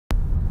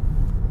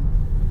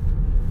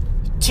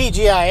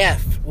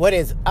TGIF, what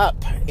is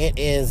up? It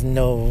is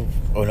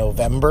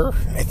November.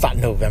 It's not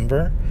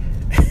November.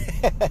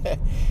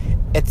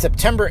 It's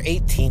September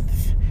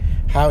 18th.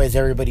 How is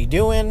everybody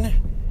doing?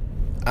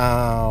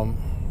 I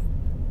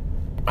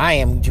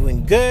am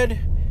doing good.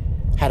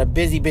 Had a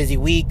busy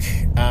week.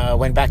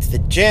 Went back to the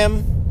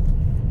gym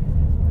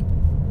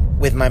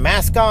with my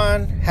mask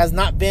on. Has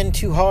not been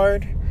too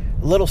hard.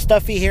 A little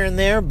stuffy here and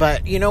there,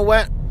 but you know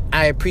what?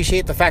 I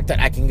appreciate the fact that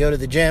I can go to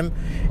the gym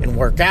and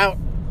work out.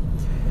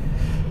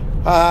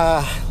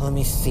 Let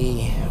me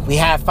see. We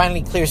have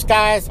finally clear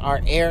skies.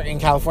 Our air in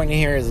California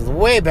here is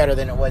way better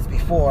than it was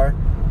before.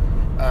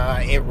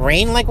 It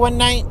rained like one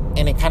night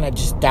and it kind of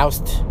just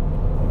doused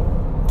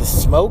the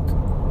smoke.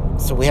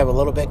 So we have a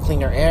little bit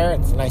cleaner air.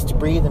 It's nice to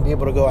breathe and be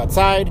able to go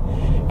outside.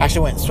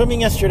 Actually went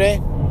swimming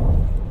yesterday.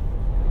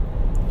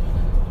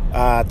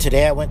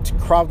 Today I went to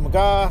Krav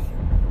Maga.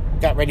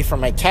 Got ready for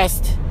my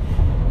test.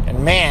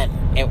 And man,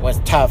 it was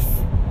tough.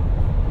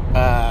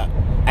 I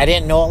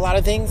didn't know a lot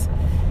of things.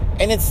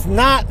 And it's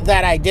not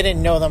that I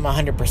didn't know them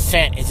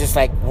 100%. It's just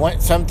like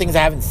some things I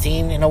haven't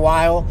seen in a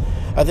while.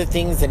 Other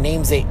things, the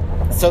names so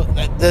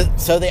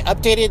they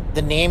updated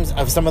the names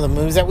of some of the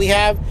moves that we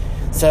have.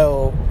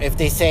 So if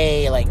they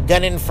say like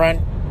gun in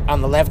front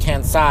on the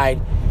left-hand side,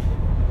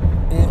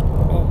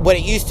 what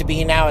it used to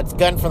be, now it's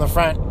gun from the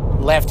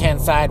front,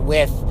 left-hand side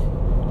with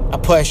a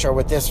push or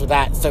with this or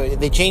that. So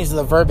they changed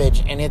the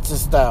verbiage and it's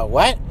just,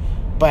 what?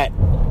 But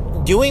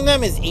doing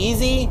them is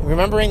easy.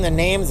 Remembering the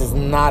names is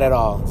not at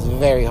all. It's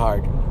very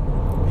hard.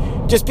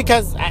 Just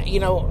because,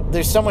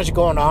 there's so much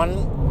going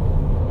on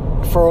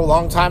for a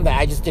long time that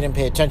I just didn't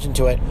pay attention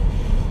to it.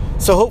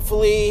 So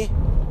hopefully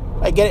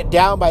I get it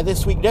down by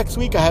this week. Next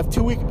week I have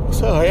 2 weeks.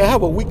 Sorry, I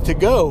have a week to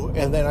go.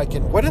 And then I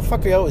can... What the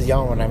fuck are I always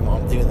yelling when I'm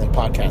doing the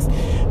podcast?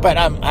 But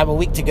I have a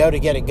week to go to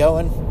get it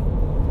going.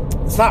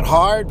 It's not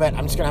hard, but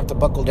I'm just going to have to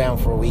buckle down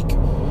for a week.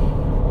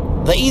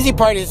 The easy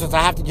part is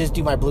I have to just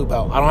do my blue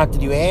belt. I don't have to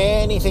do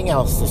anything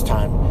else this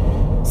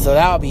time. So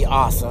that would be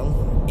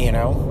awesome,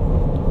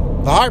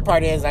 The hard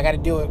part is I got to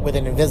do it with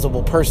an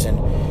invisible person.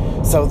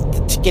 So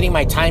getting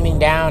my timing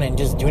down and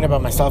just doing it by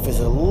myself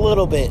is a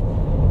little bit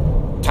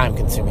time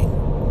consuming.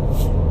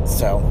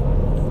 So,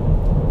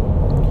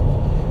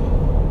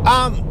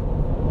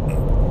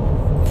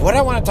 what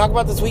I want to talk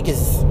about this week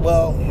is,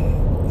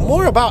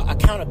 more about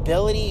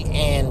accountability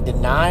and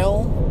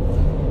denial.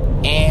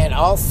 And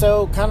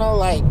also kind of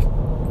like,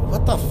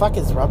 what the fuck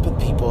is up with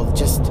people?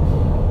 Just,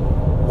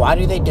 why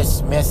do they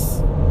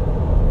dismiss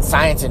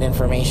science and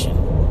information?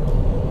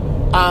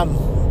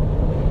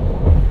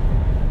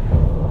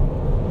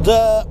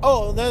 The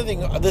other thing,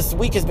 this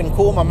week has been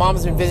cool. My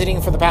mom's been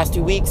visiting for the past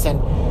 2 weeks, and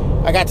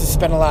I got to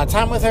spend a lot of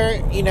time with her.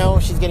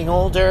 She's getting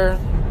older,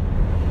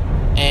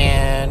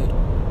 and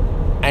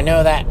I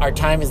know that our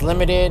time is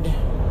limited,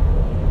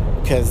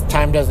 because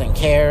time doesn't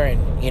care,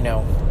 and,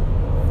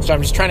 so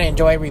I'm just trying to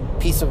enjoy every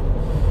piece of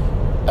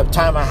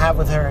time I have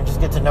with her and just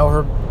get to know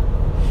her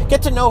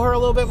a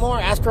little bit more,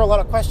 ask her a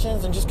lot of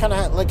questions, and just kind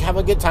of like have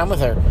a good time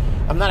with her.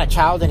 I'm not a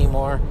child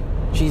anymore.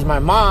 She's my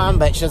mom,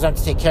 but she doesn't have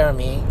to take care of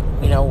me.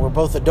 We're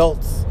both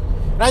adults.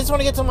 And I just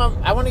want to get to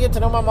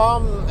know my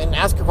mom and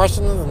ask her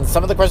questions, and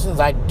some of the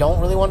questions I don't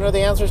really want to know the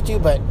answers to,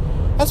 but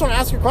I just want to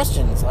ask her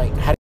questions. Like,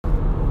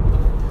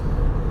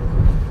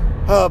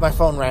 my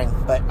phone rang.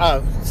 But,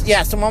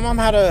 so my mom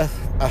had a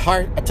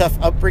tough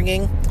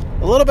upbringing.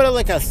 A little bit of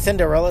like a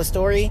Cinderella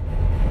story.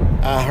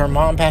 Her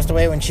mom passed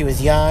away when she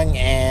was young,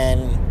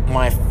 and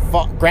my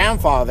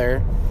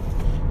grandfather,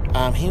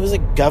 he was a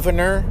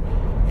governor,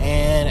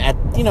 and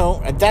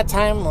at that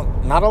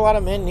time, not a lot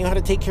of men knew how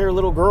to take care of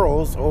little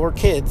girls or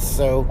kids,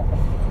 so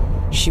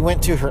she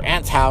went to her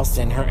aunt's house,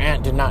 and her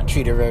aunt did not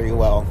treat her very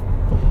well.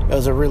 It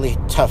was a really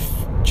tough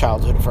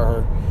childhood for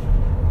her,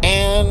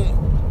 and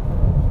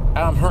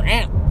her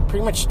aunt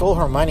pretty much stole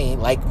her money.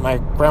 Like, my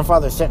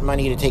grandfather sent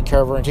money to take care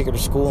of her and take her to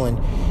school, and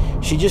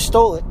she just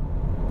stole it.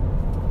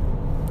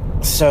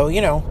 So,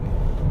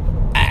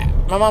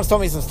 my mom's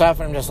told me some stuff,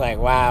 and I'm just like,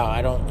 wow,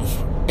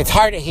 it's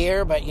hard to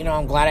hear, but,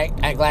 I'm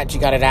glad she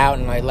got it out,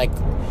 and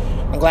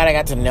I'm glad I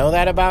got to know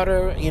that about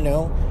her,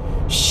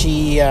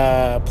 She,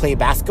 played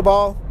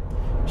basketball.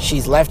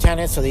 She's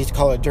left-handed, so they used to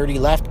call her Dirty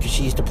Left, because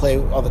she used to play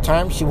all the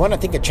time. She won, I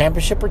think, a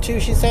championship or two,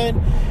 she said,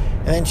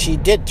 and then she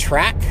did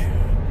track.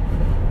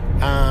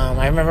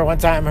 I remember one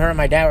time her and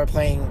my dad were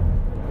playing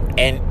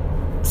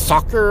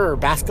soccer or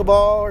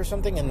basketball or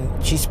something,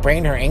 and she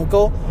sprained her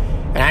ankle.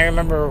 And I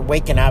remember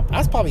waking up. I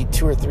was probably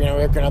 2 or 3, and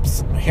waking up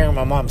hearing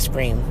my mom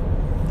scream.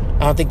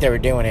 I don't think they were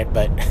doing it,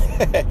 but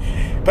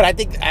but I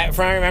think,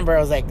 from I remember, I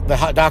was like, the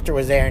doctor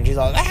was there, and she's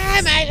all,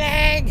 my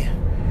leg.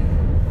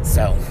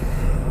 So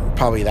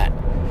probably that.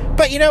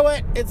 But you know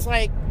what? It's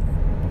like,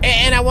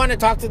 and I want to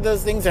talk to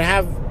those things and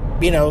have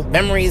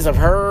memories of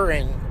her,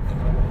 and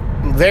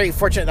very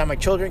fortunate that my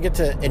children get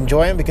to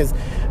enjoy them, because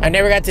I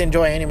never got to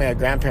enjoy any of my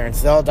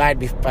grandparents. They all died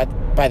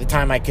by the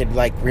time I could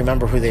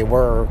remember who they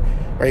were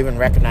or even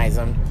recognize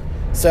them.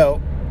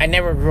 So I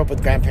never grew up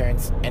with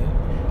grandparents, and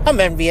I'm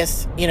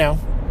envious,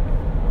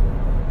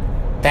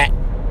 that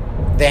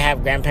they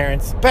have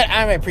grandparents, but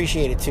I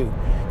appreciate it too,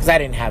 because I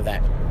didn't have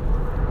that.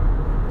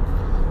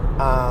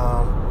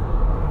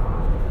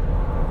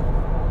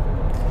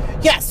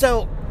 Yeah,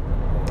 so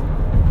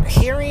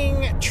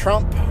hearing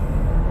Trump,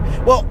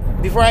 well,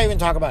 before I even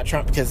talk about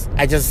Trump, because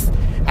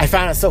I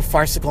found it so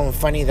farcical and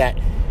funny that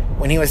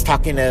when he was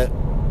talking to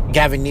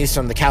Gavin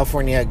Newsom, the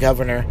California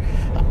governor,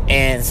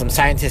 and some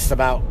scientists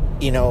about,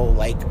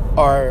 like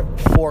our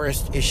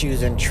forest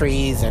issues and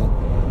trees and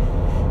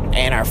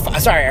our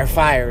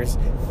fires,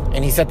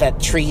 and he said that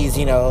trees,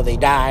 they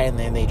die and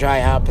then they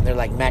dry up and they're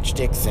like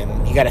matchsticks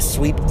and you got to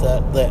sweep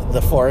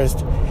the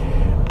forest.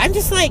 I'm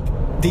just like,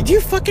 did you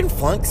fucking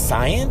flunk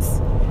science?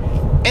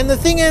 And the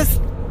thing is,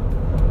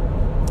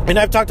 and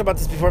I've talked about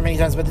this before many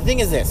times, but the thing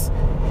is this: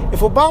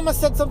 if Obama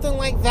said something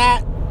like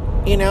that,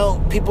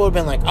 people would have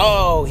been like,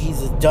 oh,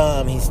 he's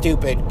dumb, he's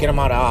stupid, get him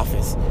out of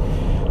office.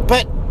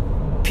 But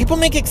people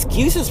make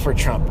excuses for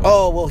Trump.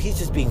 Oh, well, he's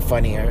just being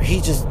funny, or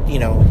he's just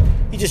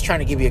trying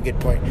to give you a good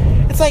point.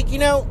 It's like,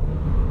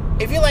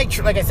 if you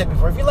like I said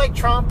before, if you like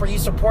Trump or you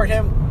support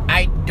him,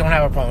 I don't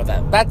have a problem with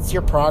that. That's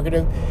your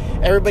prerogative.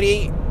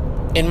 Everybody,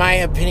 in my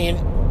opinion,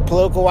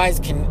 political-wise,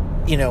 can,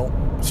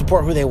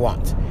 support who they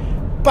want.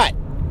 But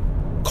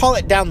call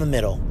it down the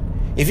middle.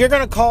 If you're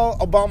going to call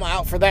Obama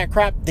out for that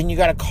crap, then you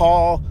got to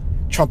call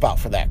Trump out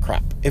for that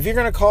crap. If you're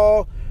going to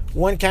call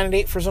one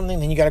candidate for something,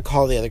 then you got to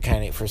call the other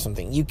candidate for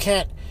something. You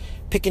can't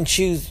pick and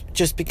choose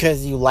just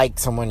because you like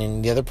someone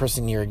and the other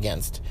person you're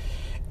against.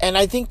 And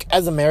I think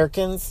as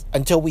Americans,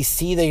 until we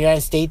see the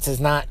United States as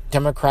not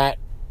Democrat,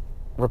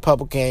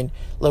 Republican,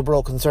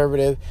 liberal,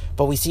 conservative,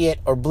 but we see it,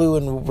 or blue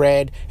and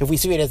red, if we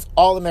see it as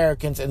all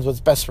Americans and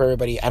what's best for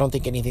everybody, I don't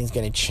think anything's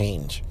going to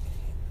change.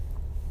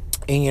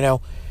 And,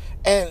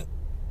 and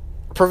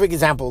perfect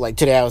example, like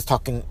today I was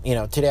talking,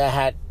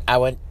 today I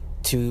went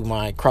to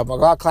my Krav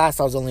Maga class.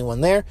 I was the only one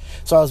there.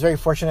 So I was very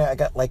fortunate. I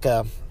got like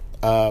a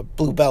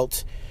blue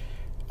belt,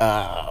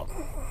 private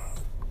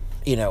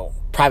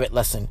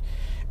lesson.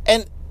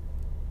 And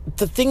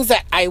the things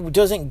that I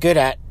wasn't good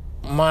at,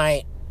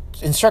 my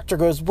instructor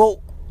goes,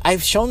 well,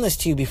 I've shown this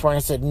to you before. And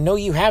I said, no,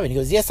 you haven't. He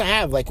goes, yes, I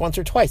have, like once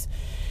or twice.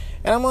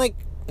 And I'm like,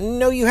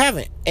 no, you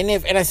haven't. And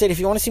I said, if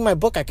you want to see my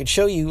book, I could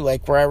show you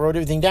like where I wrote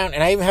everything down.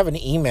 And I even have an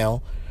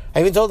email. I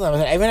even told them,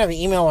 I even have an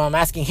email where I'm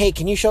asking, hey,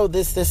 can you show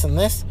this, this, and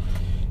this?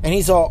 And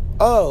he's all,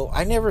 oh,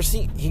 I never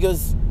seen. He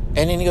goes,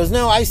 and then he goes,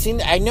 no,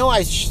 I know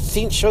I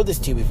showed this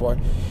to you before.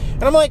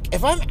 And I'm like,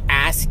 if I'm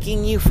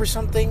asking you for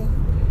something,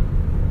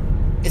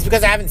 it's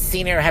because I haven't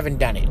seen it or haven't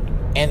done it.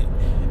 And,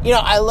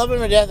 I love him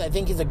to death. I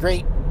think he's a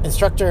great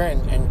instructor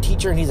and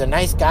teacher, and he's a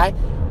nice guy.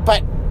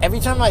 But every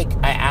time, I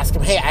ask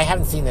him, hey, I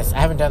haven't seen this, I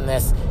haven't done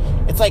this,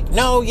 it's like,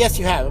 no, yes,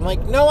 you have. I'm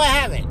like, no, I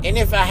haven't. And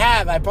if I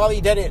have, I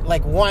probably did it,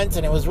 once,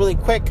 and it was really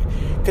quick,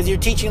 because you're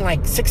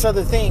teaching, 6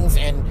 other things,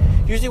 and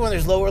usually when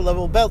there's lower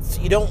level belts,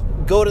 you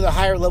don't go to the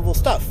higher level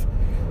stuff.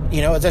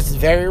 It's just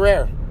very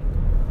rare.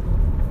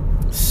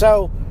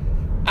 So,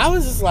 I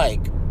was just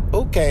like,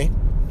 okay.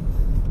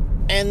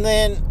 And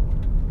then,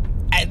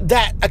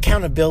 that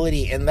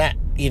accountability and that,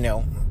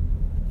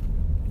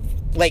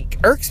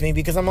 irks me,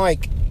 because I'm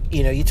like,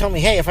 you tell me,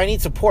 hey, if I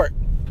need support,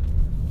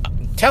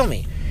 tell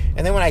me.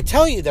 And then when I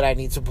tell you that I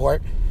need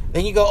support,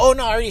 then you go, oh,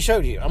 no, I already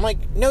showed you. I'm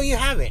like, no, you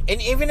haven't.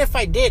 And even if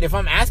I did, if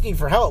I'm asking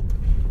for help,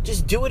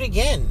 just do it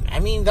again. I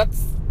mean,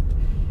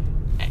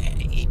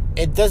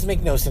 it does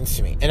make no sense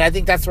to me. And I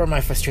think that's where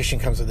my frustration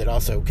comes with it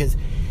also. Because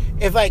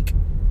if,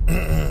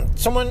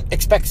 someone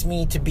expects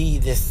me to be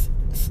this,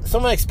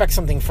 someone expects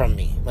something from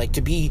me,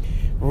 to be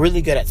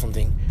really good at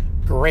something,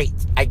 great,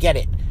 I get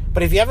it.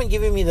 But if you haven't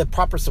given me the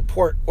proper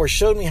support or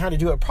showed me how to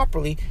do it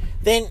properly,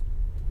 then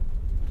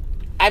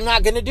I'm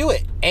not going to do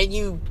it. And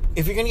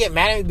if you're going to get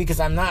mad at me because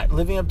I'm not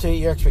living up to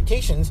your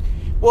expectations,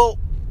 well,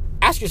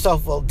 ask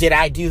yourself, well, did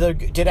I do a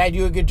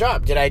good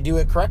job? Did I do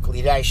it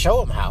correctly? Did I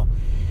show them how?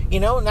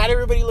 Not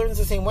everybody learns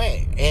the same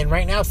way. And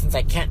right now, since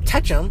I can't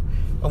touch them,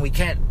 and we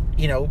can't,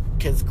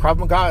 because Krav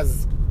Maga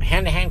is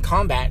hand-to-hand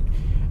combat,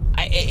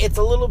 it's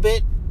a little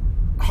bit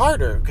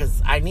harder because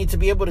I need to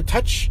be able to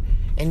touch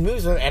and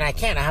move them, and I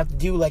can't. I have to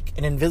do like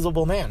an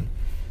invisible man.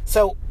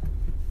 So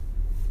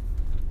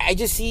I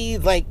just see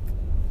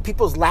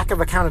people's lack of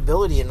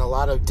accountability in a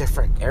lot of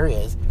different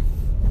areas.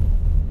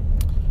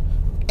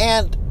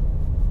 And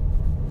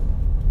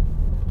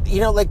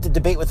the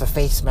debate with the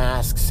face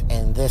masks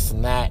and this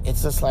and that,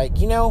 it's just I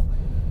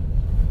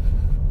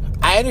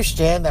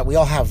understand that we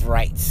all have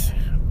rights,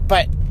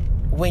 but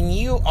when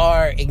you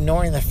are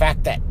ignoring the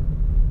fact that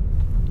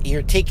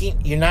you're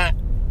not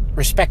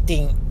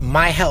respecting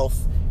my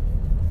health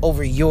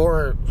over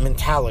your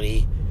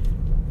mentality,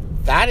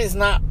 that is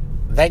not,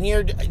 then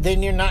you're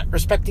not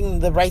respecting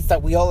the rights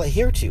that we all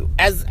adhere to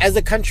as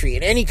a country.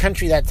 In any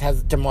country that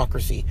has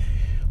democracy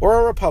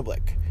or a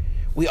republic,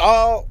 we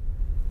all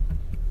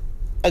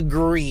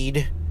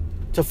agreed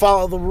to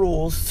follow the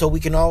rules so we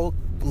can all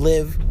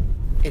live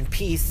in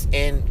peace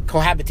and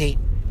cohabitate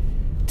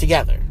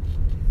together.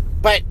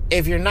 But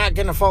if you're not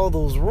going to follow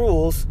those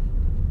rules,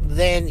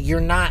 then you're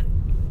not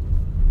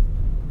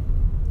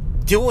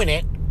doing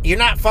it. You're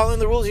not following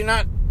the rules. You're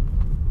not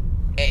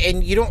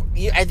And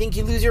I think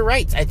you lose your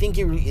rights. I think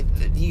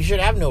you should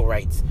have no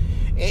rights.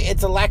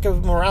 It's a lack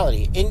of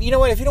morality. And you know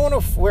what? If you don't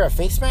want to wear a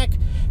face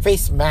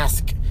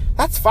mask,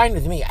 that's fine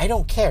with me. I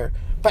don't care.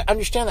 But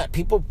understand that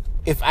people,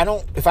 if I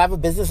have a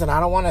business and I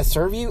don't want to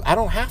serve you, I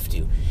don't have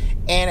to.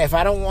 And if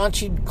I don't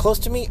want you close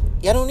to me,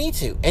 I don't need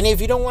to. And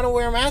if you don't want to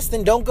wear a mask,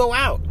 then don't go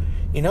out.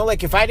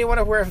 Like if I didn't want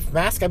to wear a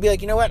mask, I'd be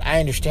like, you know what? I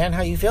understand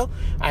how you feel.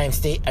 I'm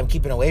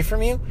keeping away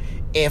from you.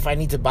 If I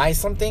need to buy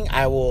something,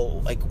 I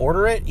will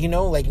order it.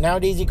 Like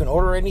nowadays you can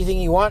order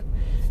anything you want.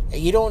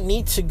 You don't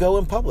need to go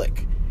in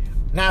public.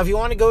 Now, if you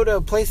want to go to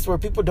a place where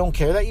people don't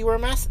care that you wear a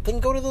mask, then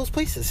go to those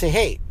places. Say,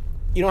 hey,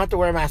 you don't have to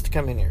wear a mask to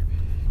come in here.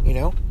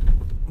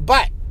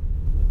 But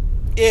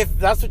if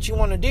that's what you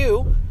want to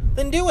do,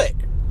 then do it.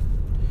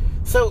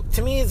 So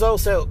to me, it's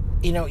also,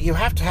 you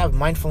have to have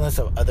mindfulness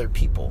of other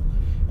people.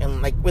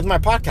 And with my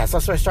podcast,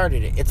 that's why I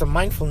started it. It's a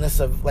mindfulness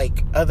of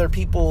other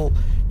people,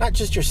 not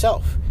just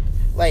yourself.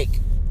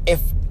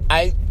 If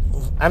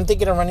I'm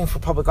thinking of running for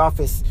public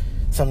office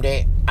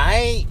someday,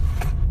 I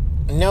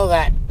know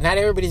that not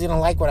everybody's going to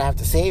like what I have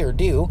to say or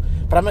do,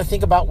 but I'm going to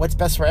think about what's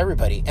best for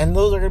everybody. And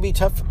those are going to be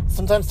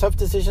sometimes tough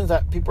decisions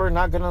that people are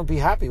not going to be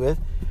happy with,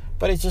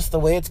 but it's just the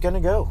way it's going to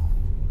go.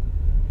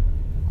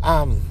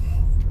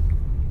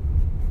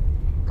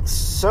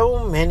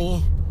 So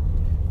many...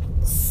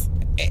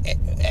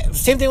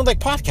 Same thing with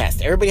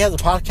podcasts. Everybody has a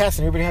podcast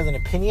and everybody has an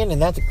opinion,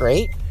 and that's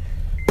great.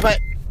 But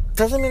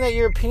doesn't mean that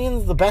your opinion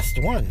is the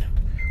best one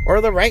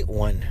or the right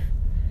one.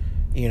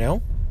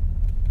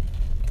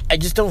 I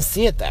just don't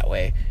see it that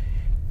way.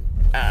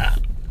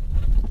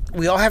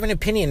 We all have an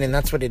opinion, and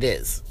that's what it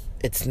is.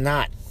 It's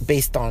not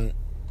based on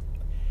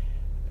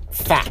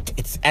fact.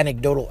 It's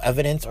anecdotal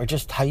evidence or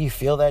just how you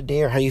feel that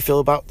day or how you feel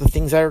about the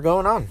things that are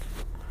going on.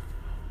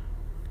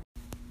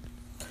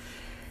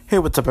 Hey,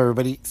 what's up,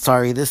 everybody?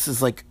 Sorry, this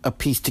is a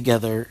pieced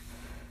together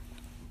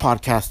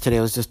podcast today.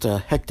 It was just a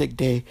hectic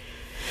day.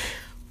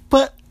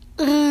 But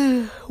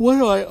what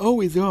am I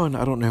always on?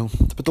 I don't know.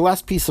 But the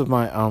last piece of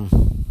my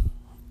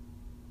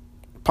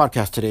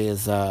podcast today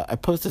is I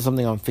posted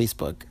something on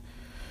Facebook,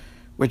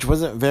 which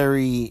wasn't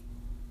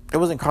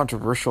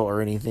controversial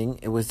or anything.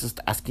 It was just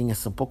asking a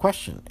simple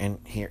question. And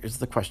here is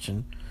the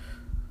question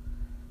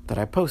that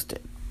I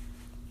posted.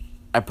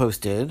 I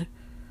posted,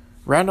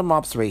 random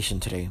observation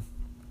today.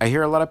 I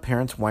hear a lot of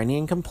parents whining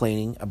and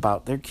complaining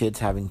about their kids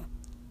having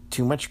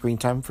too much screen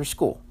time for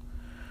school.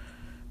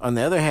 On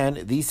the other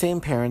hand, these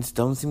same parents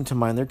don't seem to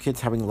mind their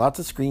kids having lots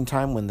of screen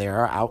time when they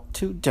are out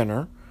to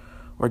dinner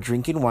or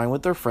drinking wine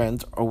with their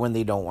friends or when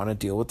they don't want to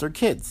deal with their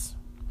kids.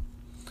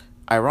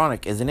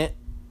 Ironic, isn't it?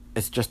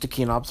 It's just a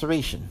keen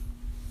observation.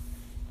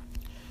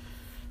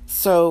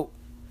 So,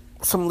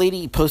 some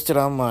lady posted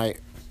on my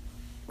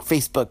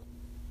Facebook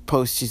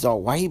post, she's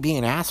all, why are you being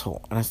an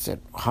asshole? And I said,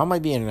 how am I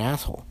being an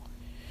asshole?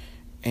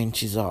 And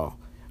she's all,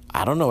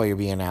 I don't know why you're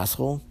being an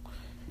asshole.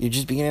 You're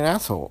just being an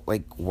asshole.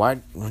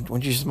 Why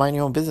don't you just mind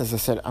your own business? I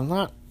said, I'm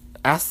not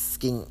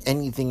asking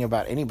anything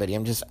about anybody.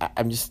 I'm just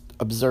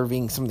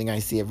observing something I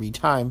see every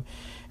time.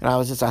 And I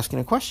was just asking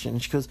a question.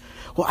 And she goes,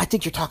 well, I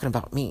think you're talking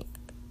about me.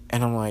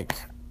 And I'm like,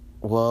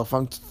 well,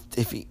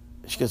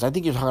 she goes, I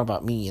think you're talking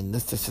about me and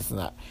this, and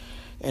that.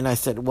 And I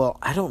said, well,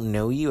 I don't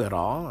know you at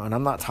all. And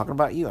I'm not talking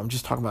about you. I'm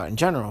just talking about in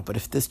general. But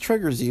if this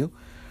triggers you,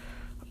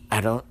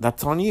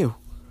 that's on you.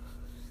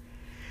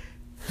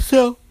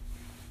 So,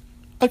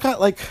 I got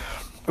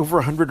over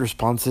 100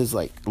 responses,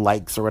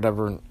 likes or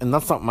whatever, and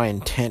that's not my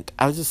intent.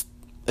 It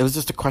was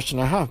just a question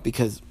I have,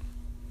 because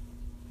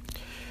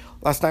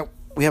last night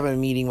we have a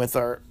meeting with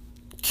our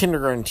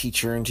kindergarten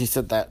teacher, and she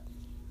said that,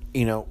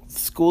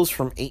 school's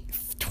from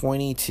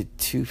 8:20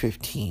 to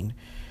 2:15,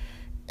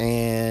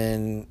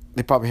 and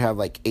they probably have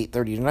 8:30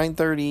 to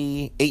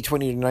 9:30, 8:20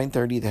 to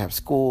 9:30 they have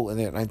school, and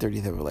then at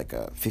 9:30 they have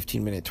a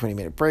 15-minute,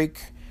 20-minute break.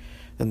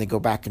 Then they go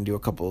back and do a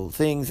couple of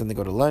things, and they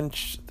go to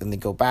lunch, then they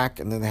go back,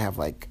 and then they have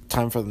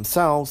time for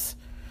themselves.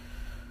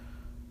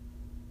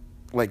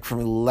 From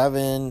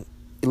 11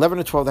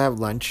 to 12 they have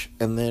lunch,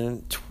 and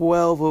then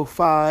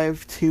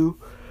 12:05 to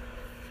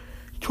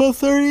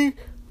 12:30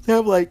 they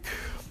have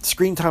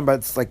screen time, but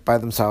it's by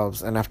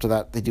themselves. And after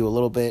that they do a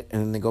little bit,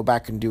 and then they go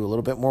back and do a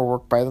little bit more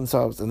work by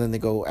themselves, and then they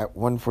go at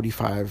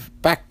 1:45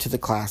 back to the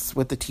class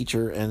with the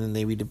teacher, and then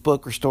they read a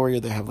book or story,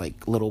 or they have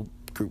little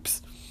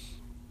groups.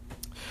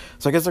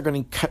 So I guess they're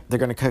going to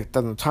cut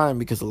down the time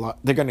because a lot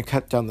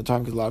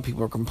of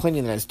people are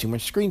complaining that it's too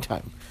much screen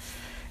time.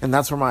 And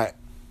that's where my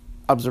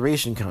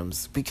observation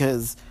comes,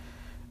 because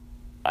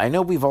I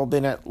know we've all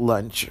been at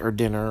lunch or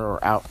dinner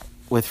or out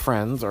with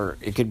friends, or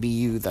it could be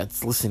you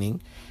that's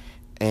listening,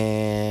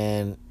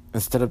 and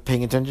instead of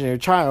paying attention to your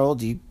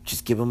child, you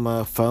just give them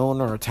a phone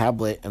or a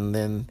tablet, and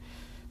then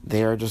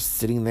they are just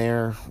sitting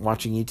there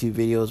watching YouTube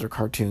videos or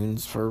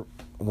cartoons for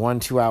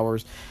 1-2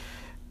 hours,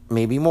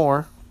 maybe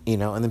more.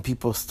 And then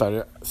people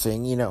started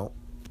saying,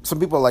 some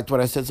people liked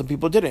what I said, some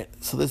people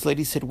didn't. So this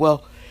lady said,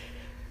 well,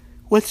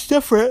 what's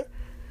different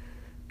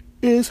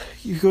is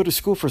you go to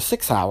school for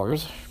 6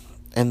 hours,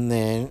 and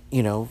then,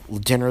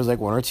 dinner is 1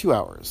 or 2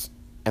 hours.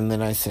 And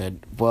then I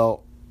said,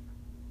 well,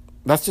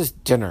 that's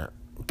just dinner.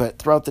 But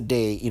throughout the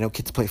day,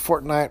 kids play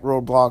Fortnite,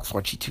 Roblox,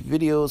 watch YouTube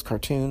videos,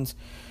 cartoons.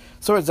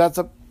 So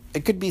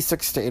it could be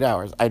 6 to 8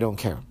 hours. I don't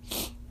care.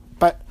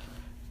 But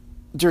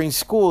during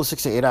school,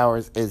 6 to 8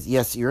 hours is,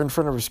 yes, you're in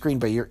front of a screen,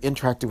 but you're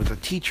interacting with a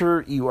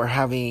teacher. You are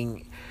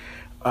having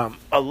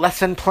a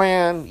lesson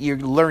plan. You're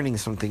learning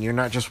something. You're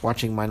not just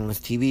watching mindless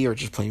TV or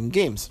just playing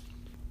games.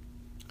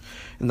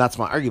 And that's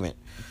my argument.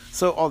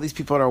 So all these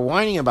people that are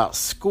whining about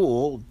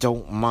school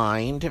don't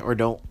mind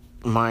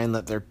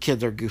that their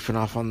kids are goofing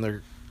off on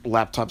their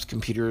laptops,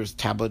 computers,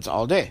 tablets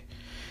all day.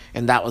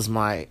 And that was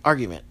my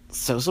argument.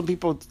 So some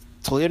people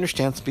totally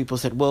understand. Some people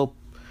said, well,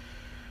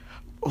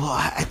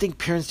 I think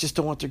parents just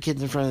don't want their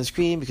kids in front of the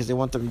screen because they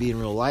want them to be in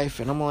real life.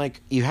 And I'm like,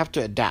 you have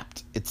to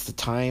adapt. It's the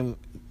time.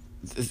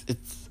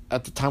 It's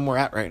at the time we're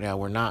at right now.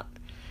 We're not,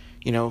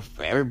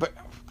 everybody.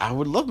 I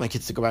would love my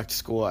kids to go back to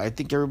school. I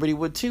think everybody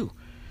would too.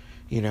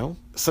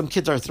 Some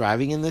kids are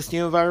thriving in this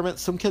new environment.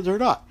 Some kids are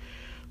not.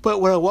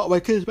 But when I want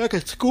my kids back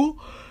at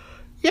school,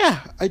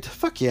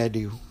 I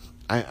do.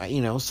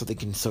 I so they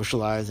can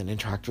socialize and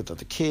interact with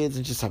other kids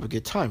and just have a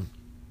good time.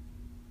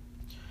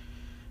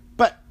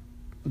 But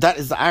that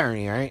is the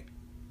irony, right?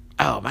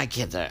 Oh, my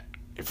kids are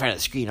in front of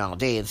the screen all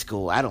day in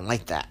school. I don't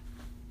like that.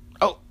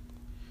 Oh,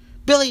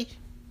 Billy,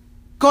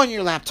 go on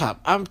your laptop.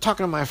 I'm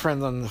talking to my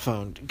friends on the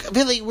phone.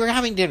 Billy, we're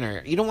having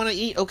dinner. You don't want to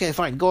eat? Okay,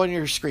 fine. Go on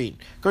your screen.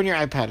 Go on your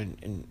iPad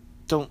and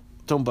don't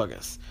bug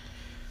us.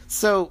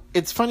 So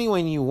it's funny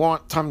when you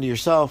want time to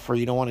yourself or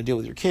you don't want to deal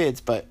with your kids,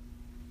 but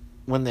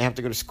when they have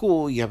to go to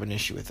school, you have an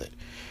issue with it.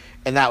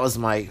 And that was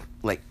my,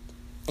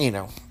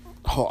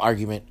 whole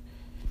argument.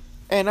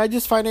 And I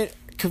just find it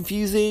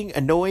confusing,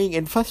 annoying,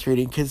 and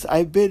frustrating because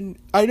I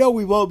know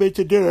we've all been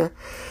to dinner.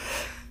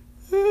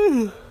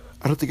 I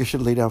don't think I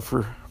should lay down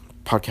for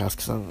podcast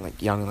because I'm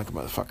yawning like a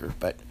motherfucker.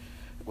 But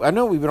I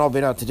know we've all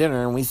been out to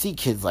dinner and we see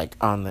kids I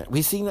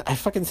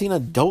fucking seen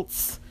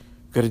adults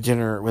go to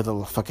dinner with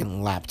a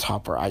fucking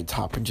laptop or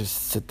iTop and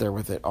just sit there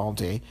with it all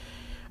day.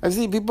 I've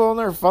seen people on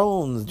their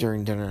phones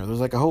during dinner. There's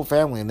a whole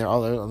family and they're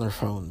all on their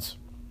phones.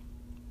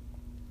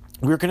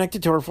 We're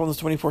connected to our phones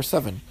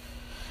 24/7.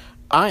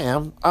 I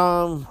am.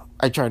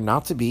 I try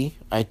not to be.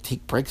 I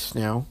take breaks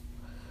now.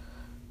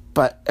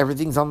 But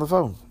everything's on the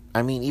phone.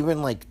 I mean,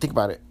 even think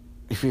about it.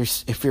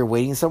 If you're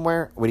waiting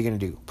somewhere, what are you gonna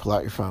do? Pull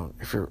out your phone.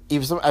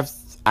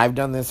 I've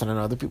done this and I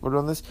know other people have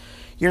done this.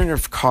 You're in your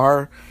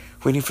car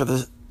waiting for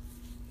the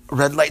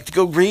red light to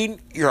go green.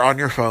 You're on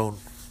your phone.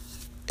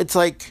 It's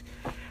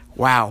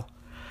wow.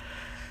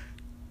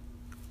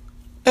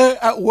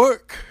 At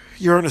work,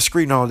 you're on a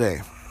screen all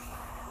day.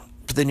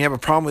 But then you have a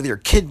problem with your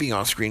kid being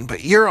on screen,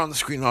 but you're on the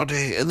screen all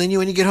day. And then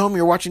when you get home,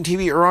 you're watching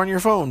TV or on your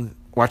phone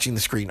watching the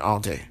screen all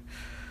day.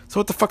 So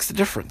what the fuck's the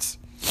difference?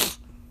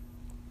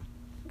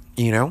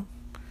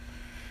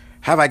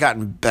 Have I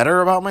gotten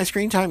better about my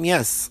screen time?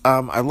 Yes.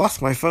 I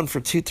lost my phone for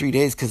 2-3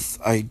 days because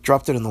I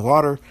dropped it in the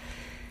water.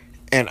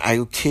 And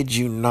I kid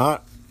you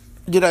not,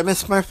 did I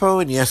miss my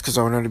phone? Yes, because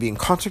I wanted to be in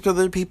contact with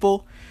other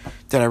people.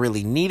 Did I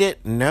really need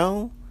it?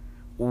 No.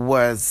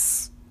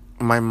 Was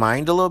my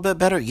mind a little bit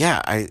better?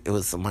 Yeah, it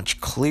was much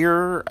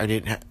clearer.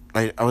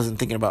 I wasn't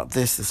thinking about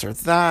this or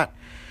that.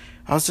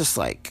 I was just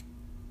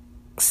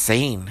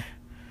sane.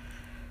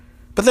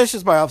 But that's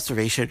just my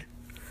observation.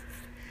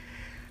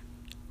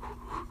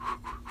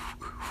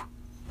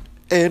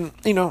 And,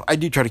 I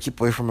do try to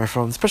keep away from my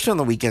phone, especially on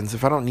the weekends.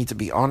 If I don't need to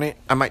be on it,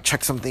 I might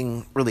check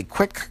something really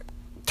quick.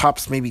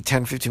 Tops maybe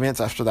 10-15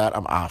 minutes. After that,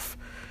 I'm off.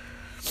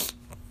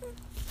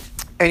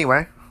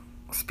 Anyway,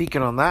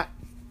 speaking on that,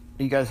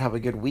 you guys have a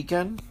good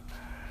weekend.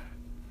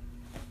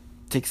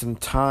 Take some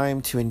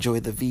time to enjoy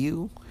the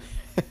view.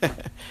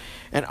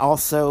 And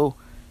also,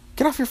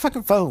 get off your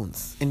fucking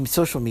phones and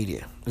social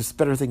media. There's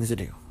better things to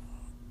do.